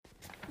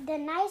The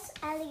nice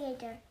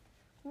alligator.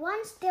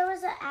 Once there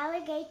was an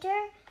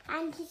alligator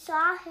and he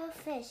saw a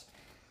fish.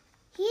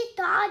 He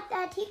thought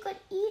that he could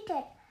eat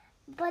it,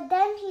 but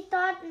then he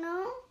thought,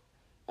 no,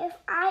 if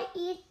I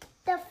eat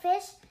the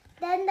fish,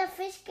 then the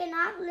fish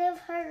cannot live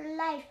her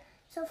life.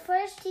 So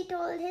first he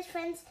told his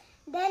friends,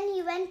 then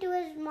he went to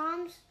his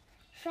mom's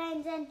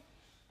friends, and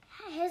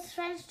his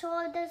friends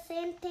told the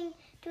same thing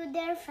to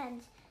their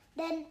friends.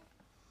 Then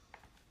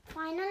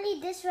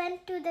finally this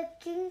went to the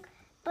king,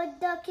 but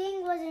the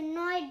king was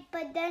annoyed,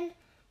 but then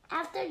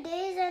after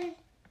days and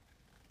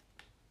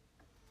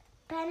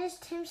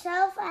punished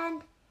himself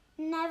and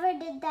never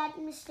did that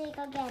mistake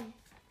again.